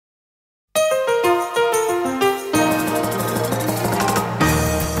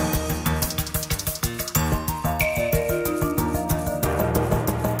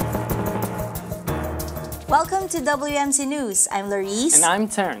to WMC News. I'm Laurice. And I'm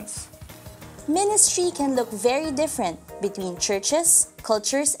Terrence. Ministry can look very different between churches,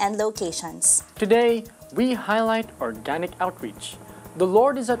 cultures, and locations. Today, we highlight organic outreach. The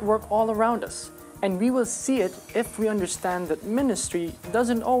Lord is at work all around us, and we will see it if we understand that ministry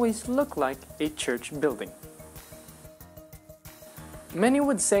doesn't always look like a church building. Many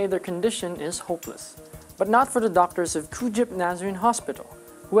would say their condition is hopeless, but not for the doctors of Nazarene Hospital,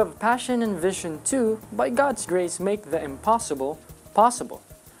 who have passion and vision to, by God's grace, make the impossible possible.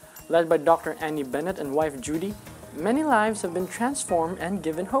 Led by Dr. Andy Bennett and wife Judy, many lives have been transformed and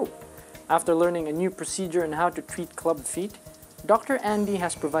given hope. After learning a new procedure on how to treat club feet, Dr. Andy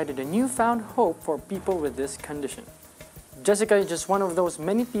has provided a newfound hope for people with this condition. Jessica is just one of those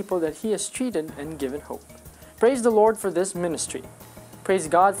many people that he has treated and given hope. Praise the Lord for this ministry. Praise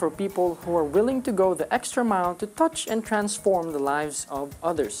God for people who are willing to go the extra mile to touch and transform the lives of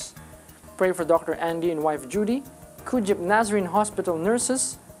others. Pray for Dr. Andy and wife Judy, Nazarene Hospital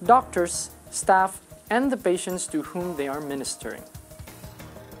nurses, doctors, staff, and the patients to whom they are ministering.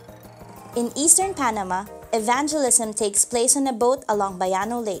 In eastern Panama, evangelism takes place on a boat along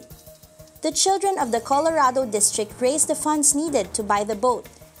Bayano Lake. The children of the Colorado district raised the funds needed to buy the boat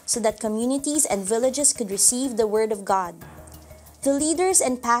so that communities and villages could receive the Word of God. The leaders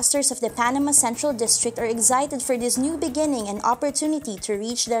and pastors of the Panama Central District are excited for this new beginning and opportunity to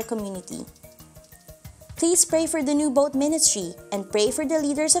reach their community. Please pray for the new boat ministry and pray for the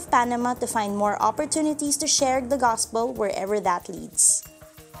leaders of Panama to find more opportunities to share the gospel wherever that leads.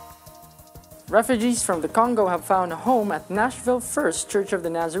 Refugees from the Congo have found a home at Nashville First Church of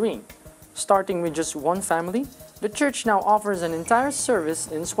the Nazarene. Starting with just one family, the church now offers an entire service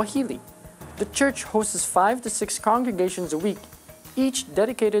in Swahili. The church hosts 5 to 6 congregations a week, each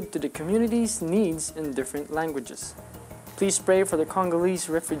dedicated to the community's needs in different languages. Please pray for the Congolese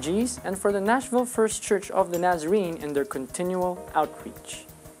refugees and for the Nashville First Church of the Nazarene in their continual outreach.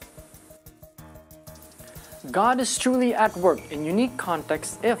 God is truly at work in unique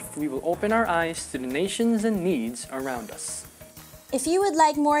contexts if we will open our eyes to the nations and needs around us. If you would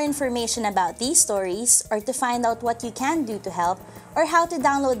like more information about these stories or to find out what you can do to help or how to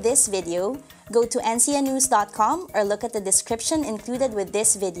download this video, go to ncianews.com or look at the description included with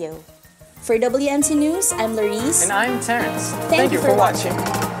this video. For WMC News, I'm Laurice. And I'm Terrence. Thank you for watching.